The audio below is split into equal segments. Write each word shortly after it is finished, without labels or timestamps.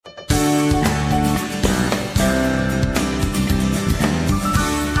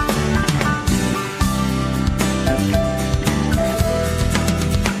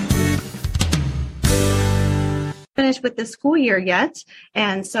finished with the school year yet.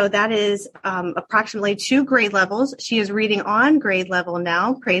 And so that is approximately 2 grade levels. She is reading on grade level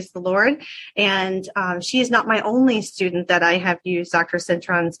now, praise the Lord. And she is not my only student that I have used Dr.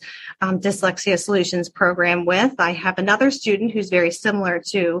 Cintron's Dyslexia Solutions program with. I have another student who's very similar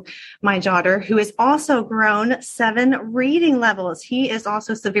to my daughter, who has also grown 7 reading levels. He is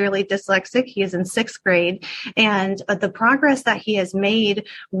also severely dyslexic. He is in 6th grade. And the progress that he has made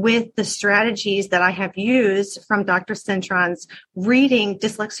with the strategies that I have used from Dr. Cintron's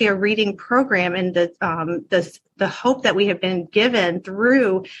dyslexia reading program, and the hope that we have been given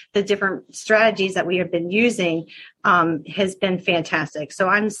through the different strategies that we have been using has been fantastic. So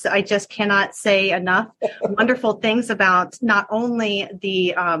I just cannot say enough wonderful things about not only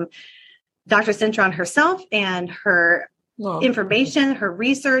the Dr. Cintron herself and her information, her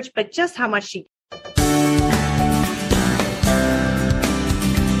research, but just how much she.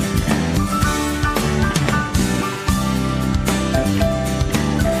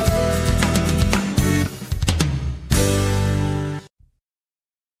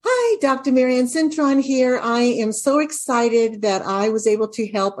 Dr. Marianne Cintron here. I am so excited that I was able to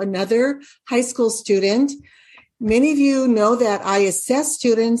help another high school student. Many of you know that I assess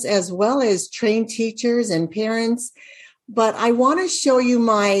students as well as train teachers and parents, but I want to show you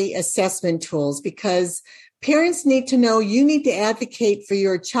my assessment tools because parents need to know you need to advocate for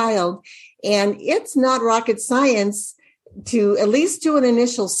your child, and it's not rocket science to at least do an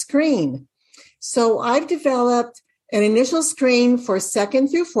initial screen. So I've developed an initial screen for 2nd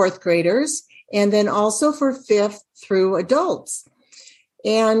through 4th graders, and then also for 5th through adults.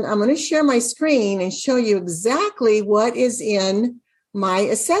 And I'm going to share my screen and show you exactly what is in my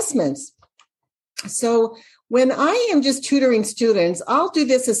assessments. So when I am just tutoring students, I'll do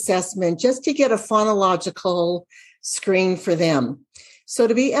this assessment just to get a phonological screen for them. So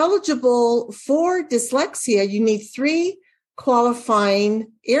to be eligible for dyslexia, you need 3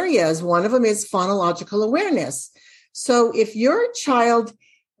 qualifying areas. One of them is phonological awareness. So if your child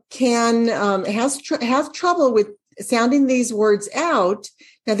has trouble with sounding these words out,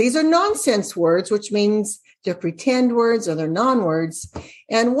 now these are nonsense words, which means they're pretend words or they're non-words.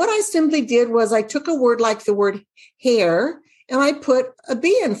 And what I simply did was I took a word like the word hair and I put a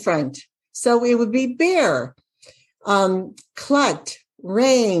B in front. So it would be bear, clut,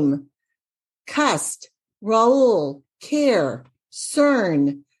 rame, cust, Raoul, care,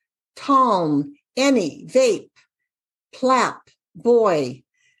 cern, talm, any, vape, plap, boy,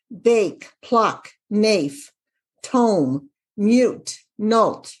 bake, pluck, nafe, tome, mute,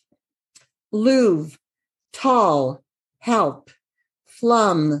 note, luve, tall, help,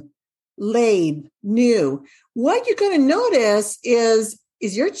 flum, labe, new. What you're going to notice is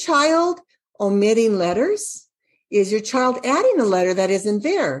your child omitting letters? Is your child adding a letter that isn't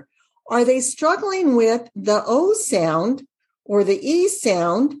there? Are they struggling with the O sound or the E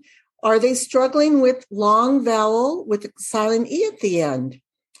sound? Are they struggling with long vowel with a silent E at the end,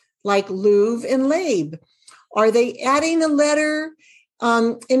 like luve and labe? Are they adding a letter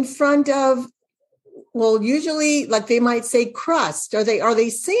in front of, well, usually like they might say crust? Are they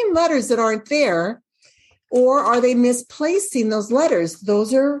seeing letters that aren't there, or are they misplacing those letters?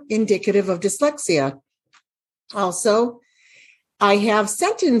 Those are indicative of dyslexia. Also, I have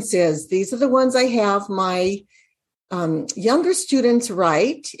sentences. These are the ones I have my younger students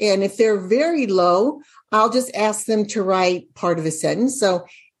write, and if they're very low, I'll just ask them to write part of a sentence. So,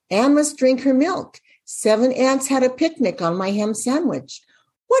 Anne must drink her milk. 7 ants had a picnic on my ham sandwich.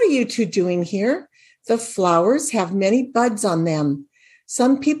 What are you 2 doing here? The flowers have many buds on them.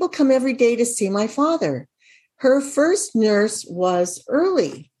 Some people come every day to see my father. Her first nurse was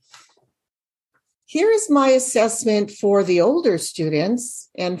early. Here is my assessment for the older students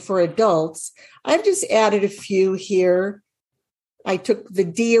and for adults. I've just added a few here. I took the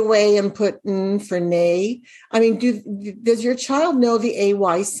D away and put N for nay. I mean, does your child know the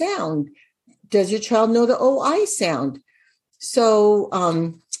AY sound? Does your child know the OI sound? So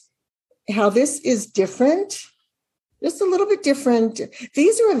how this is different, just a little bit different.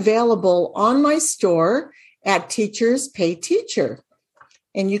 These are available on my store at Teachers Pay Teacher.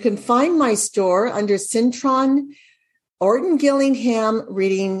 And you can find my store under Cintron Orton Gillingham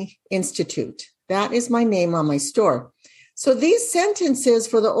Reading Institute. That is my name on my store. So these sentences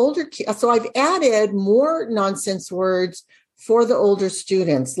for the older kids, so I've added more nonsense words for the older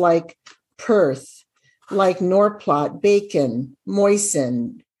students, like Perth, like Norplot, bacon,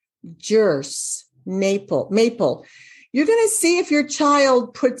 moisten, jerse, maple. You're going to see if your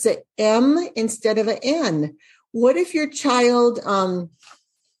child puts an M instead of an N. What if your child...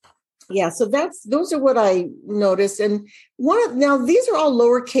 so those are what I noticed. And now these are all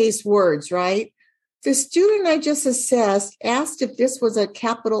lowercase words, right? The student I just assessed asked if this was a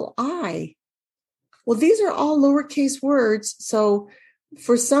capital I. Well, these are all lowercase words. So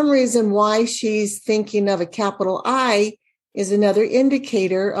for some reason, why she's thinking of a capital I is another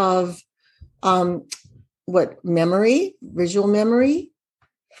indicator of memory, visual memory,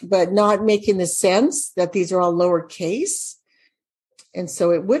 but not making the sense that these are all lowercase. And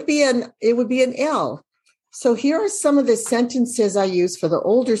so it would be an L. So here are some of the sentences I use for the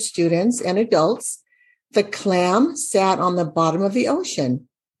older students and adults. The clam sat on the bottom of the ocean.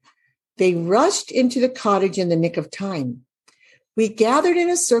 They rushed into the cottage in the nick of time. We gathered in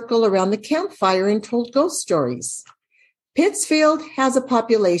a circle around the campfire and told ghost stories. Pittsfield has a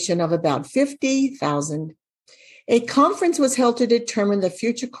population of about 50,000. A conference was held to determine the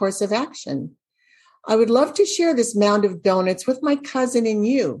future course of action. I would love to share this mound of donuts with my cousin and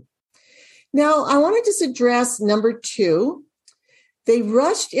you. Now, I want to just address number 2. They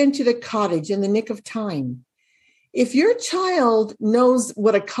rushed into the cottage in the nick of time. If your child knows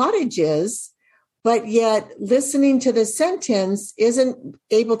what a cottage is, but yet listening to the sentence isn't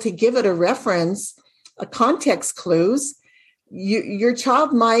able to give it a reference, a context clues, your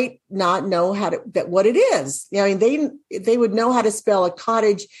child might not know what it is. I mean, they would know how to spell a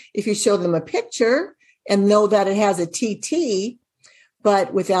cottage if you show them a picture and know that it has a TT,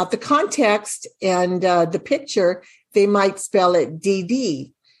 but without the context and the picture, they might spell it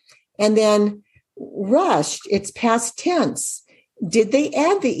DD. And then rushed, it's past tense. Did they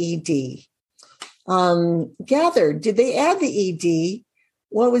add the ED? Gathered, did they add the ED?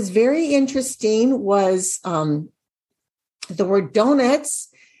 What was very interesting was the word donuts.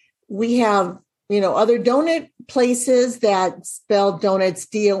 We have, other donut places that spell donuts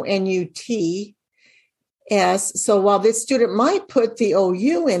DONUTS. So while this student might put the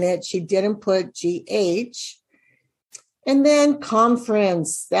OU in it, she didn't put GH. And then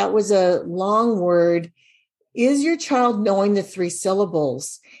conference, that was a long word. Is your child knowing the 3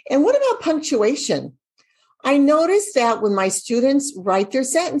 syllables? And what about punctuation? I noticed that when my students write their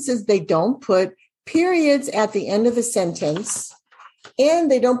sentences, they don't put periods at the end of the sentence, and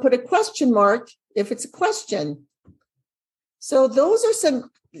they don't put a question mark if it's a question. So those are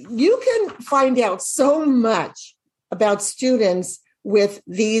you can find out so much about students with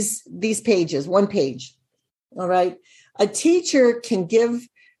these pages, one page. All right. A teacher can give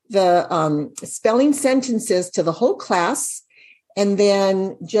the spelling sentences to the whole class and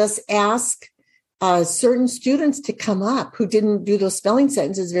then just ask certain students to come up who didn't do those spelling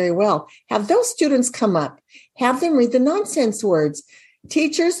sentences very well. Have those students come up. Have them read the nonsense words.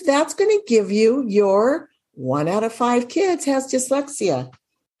 Teachers, that's going to give you your 1 out of 5 kids has dyslexia.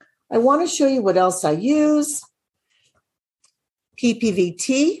 I want to show you what else I use.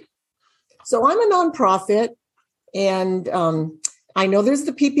 PPVT. So I'm a nonprofit, and I know there's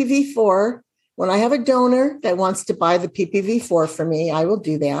the PPV4. When I have a donor that wants to buy the PPV4 for me, I will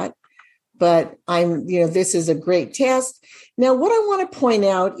do that. But this is a great test. Now, what I want to point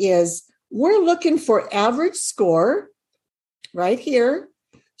out is we're looking for average score right here.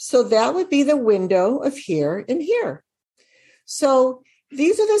 So that would be the window of here and here. So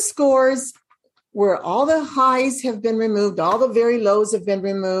these are the scores where all the highs have been removed, all the very lows have been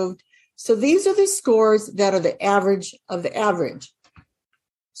removed. So these are the scores that are the average of the average.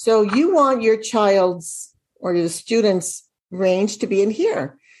 So you want your child's or the student's range to be in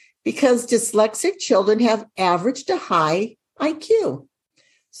here because dyslexic children have average to high IQ.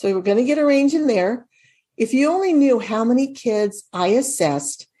 So we're going to get a range in there. If you only knew how many kids I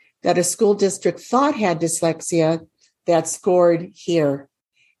assessed that a school district thought had dyslexia that scored here,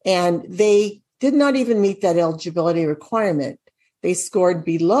 and they did not even meet that eligibility requirement. They scored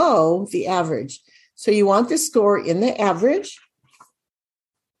below the average. So you want the score in the average.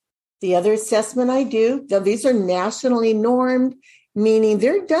 The other assessment I do, these are nationally normed, meaning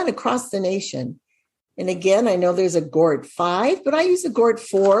they're done across the nation. And again, I know there's a GORT 5, but I use a GORT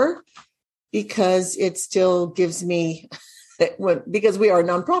 4 because it still gives me, because we are a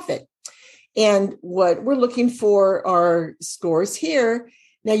nonprofit. And what we're looking for are scores here.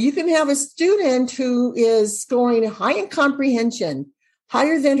 Now, you can have a student who is scoring high in comprehension,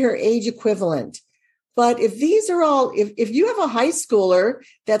 higher than her age equivalent. But if these are all, if you have a high schooler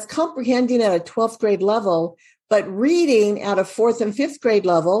that's comprehending at a 12th grade level, but reading at a 4th and 5th grade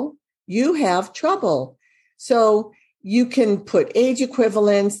level, you have trouble. So you can put age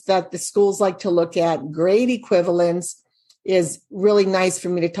equivalents that the schools like to look at. Grade equivalents is really nice for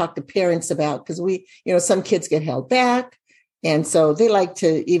me to talk to parents about because some kids get held back. And so they like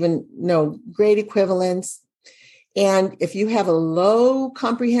to even know grade equivalents. And if you have a low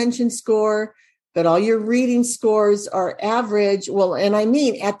comprehension score, but all your reading scores are average, well, and I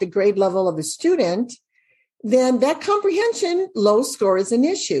mean at the grade level of a student, then that comprehension low score is an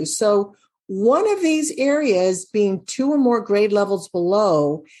issue. So one of these areas, being 2 or more grade levels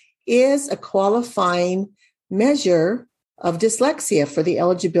below, is a qualifying measure of dyslexia for the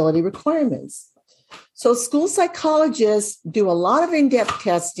eligibility requirements. So school psychologists do a lot of in-depth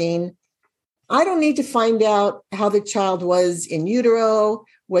testing. I don't need to find out how the child was in utero,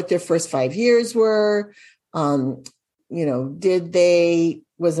 what their first 5 years were. Was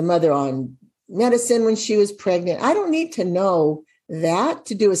a mother on medicine when she was pregnant? I don't need to know that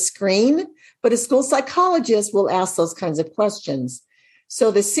to do a screen, but a school psychologist will ask those kinds of questions.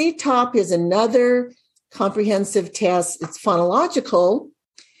 So the CTOP is another comprehensive test. It's phonological,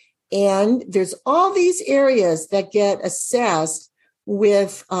 and there's all these areas that get assessed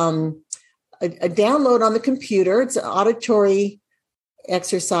with a download on the computer. It's an auditory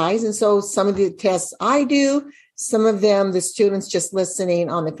exercise. And so some of the tests I do, some of them, the students just listening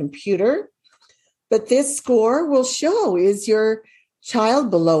on the computer. But this score will show, is your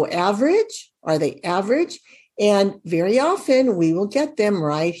child below average? Are they average? And very often we will get them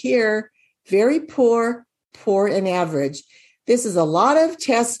right here. Very poor, poor, and average. This is a lot of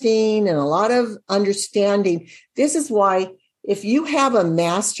testing and a lot of understanding. This is why if you have a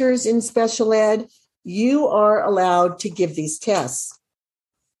master's in special ed, you are allowed to give these tests.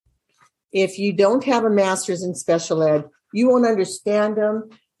 If you don't have a master's in special ed, you won't understand them.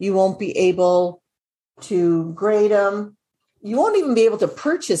 You won't be able to grade them. You won't even be able to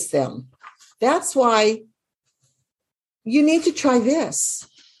purchase them. That's why you need to try this.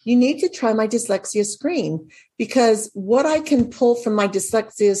 You need to try my dyslexia screen, because what I can pull from my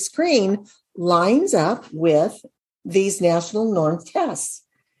dyslexia screen lines up with these national norm tests.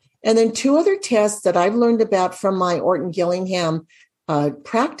 And then 2 other tests that I've learned about from my Orton Gillingham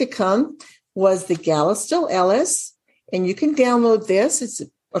practicum was the Gallistel-Ellis, and you can download this. It's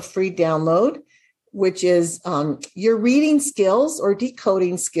a free download, which is your reading skills or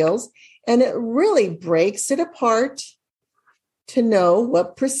decoding skills, and it really breaks it apart to know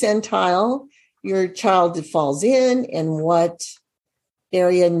what percentile your child falls in and what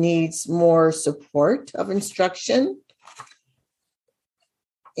area needs more support of instruction.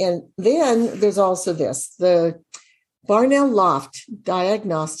 And then there's also this, the Barnell-Loft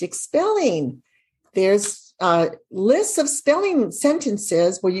Diagnostic Spelling. There's lists of spelling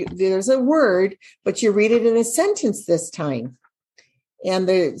sentences where there's a word, but you read it in a sentence this time. And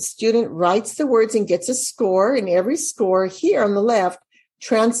the student writes the words and gets a score, and every score here on the left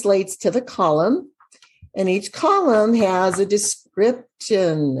translates to the column, and each column has a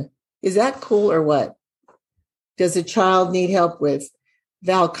description. Is that cool or what? Does the child need help with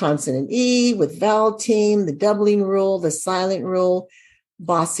vowel consonant E, with vowel team, the doubling rule, the silent rule,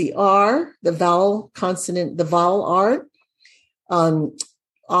 bossy R, the vowel consonant, the vowel R,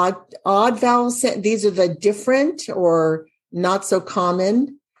 odd vowel, these are the different or not so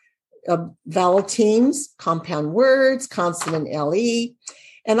common vowel teams, compound words, consonant LE.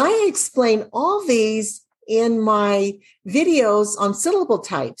 And I explain all these in my videos on syllable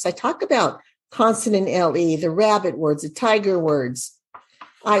types. I talk about consonant LE, the rabbit words, the tiger words.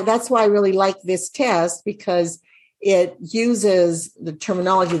 That's why I really like this test, because it uses the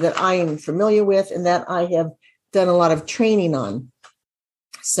terminology that I am familiar with and that I have done a lot of training on.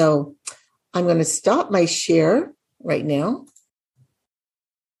 So I'm going to stop my share right now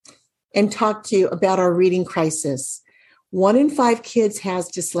and talk to you about our reading crisis. 1 in 5 kids has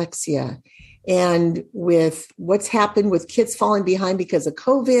dyslexia. And with what's happened with kids falling behind because of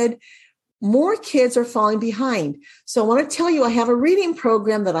COVID, more kids are falling behind. So I want to tell you, I have a reading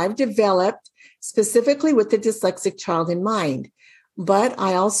program that I've developed specifically with the dyslexic child in mind. But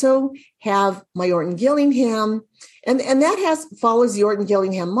I also have my Orton Gillingham, and that follows the Orton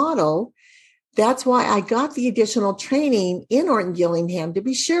Gillingham model. That's why I got the additional training in Orton Gillingham to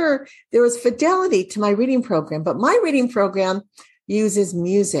be sure there was fidelity to my reading program. But my reading program uses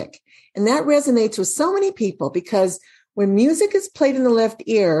music, and that resonates with so many people, because when music is played in the left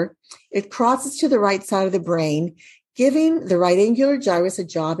ear, it crosses to the right side of the brain, giving the right angular gyrus a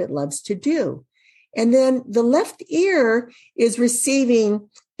job it loves to do. And then the left ear is receiving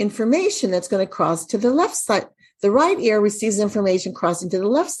information that's going to cross to the left side. The right ear receives information crossing to the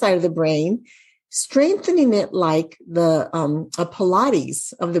left side of the brain, strengthening it like the a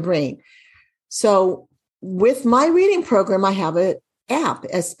Pilates of the brain. So with my reading program, I have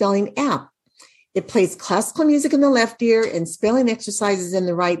a spelling app. It plays classical music in the left ear and spelling exercises in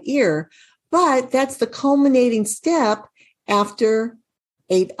the right ear. But that's the culminating step after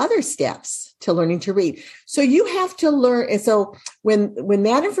 8 other steps to learning to read. So you have to learn. And so when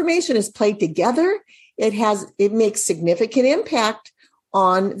that information is played together, it makes significant impact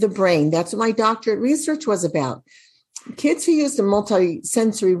on the brain. That's what my doctorate research was about. Kids who used a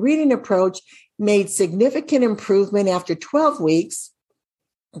multisensory reading approach made significant improvement after 12 weeks,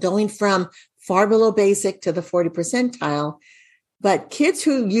 going from far below basic to the 40 percentile. But kids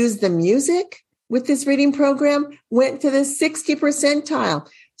who used the music with this reading program went to the 60 percentile.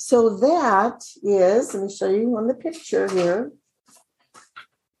 So that is, let me show you on the picture here.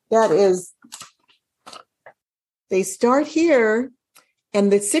 That is, they start here, and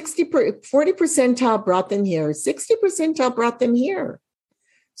the 40 percentile brought them here. 60 percentile brought them here.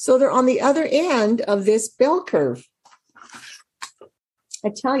 So they're on the other end of this bell curve.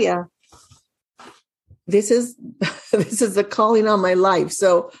 I tell you, this is the calling on my life.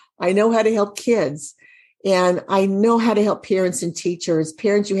 So I know how to help kids, and I know how to help parents and teachers.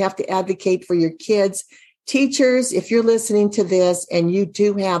 Parents, you have to advocate for your kids. Teachers, if you're listening to this and you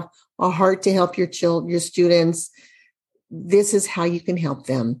do have a heart to help your students, this is how you can help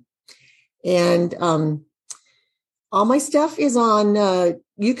them. And all my stuff is on,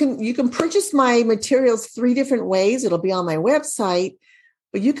 you can purchase my materials 3 different ways. It'll be on my website,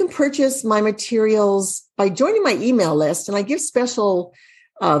 but you can purchase my materials by joining my email list. And I give special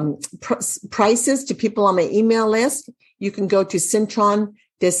prices to people on my email list. You can go to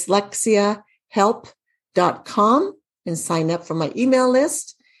CintronDyslexiaHelp.com and sign up for my email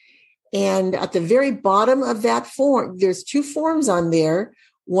list. And at the very bottom of that form, there's 2 forms on there.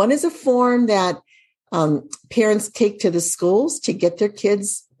 One is a form that parents take to the schools to get their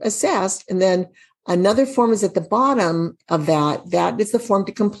kids assessed. And then another form is at the bottom of that. That is the form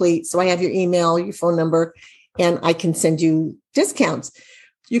to complete. So I have your email, your phone number, and I can send you discounts.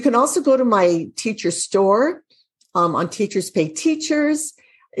 You can also go to my teacher store on Teachers Pay Teachers.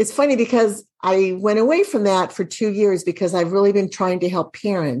 It's funny because I went away from that for 2 years because I've really been trying to help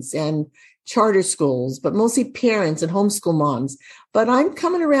parents and charter schools, but mostly parents and homeschool moms. But I'm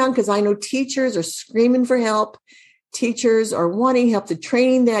coming around because I know teachers are screaming for help. Teachers are wanting help. The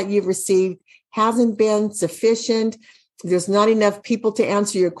training that you've received hasn't been sufficient. There's not enough people to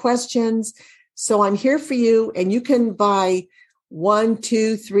answer your questions. So I'm here for you, and you can buy 1,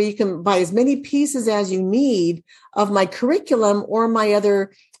 2, 3, you can buy as many pieces as you need of my curriculum or my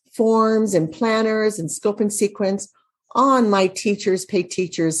other forms and planners and scope and sequence on my Teachers Pay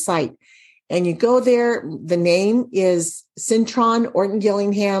Teachers site. And you go there, the name is Cintron Orton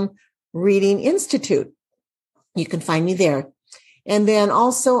Gillingham Reading Institute. You can find me there. And then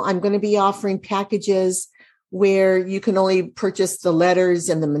also I'm going to be offering packages where you can only purchase the letters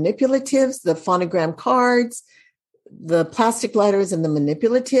and the manipulatives, the phonogram cards, the plastic letters and the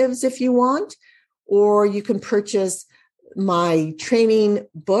manipulatives if you want, or you can purchase my training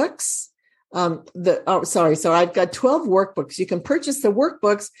books. I've got 12 workbooks. You can purchase the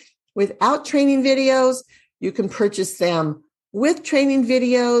workbooks without training videos. You can purchase them with training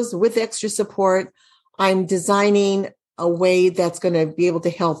videos, with extra support. I'm designing a way that's going to be able to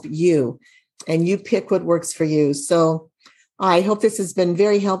help you, and you pick what works for you. So I hope this has been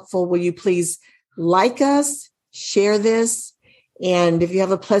very helpful. Will you please like us, share this, and if you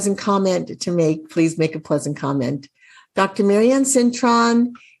have a pleasant comment to make, please make a pleasant comment. Dr. Marianne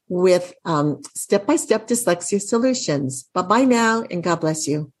Cintron with Step-by-Step Dyslexia Solutions. Bye-bye now, and God bless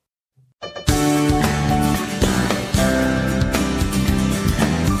you.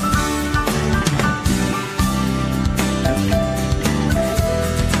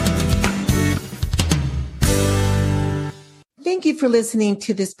 Thank you for listening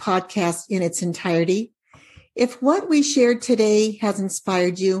to this podcast in its entirety. If what we shared today has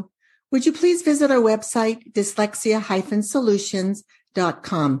inspired you, would you please visit our website,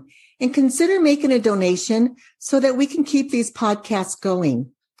 dyslexia-solutions.com, and consider making a donation so that we can keep these podcasts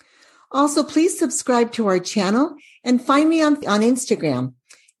going. Also, please subscribe to our channel and find me on Instagram,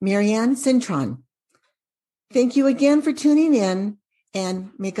 Marianne Cintron. Thank you again for tuning in,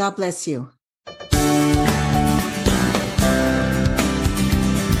 and may God bless you.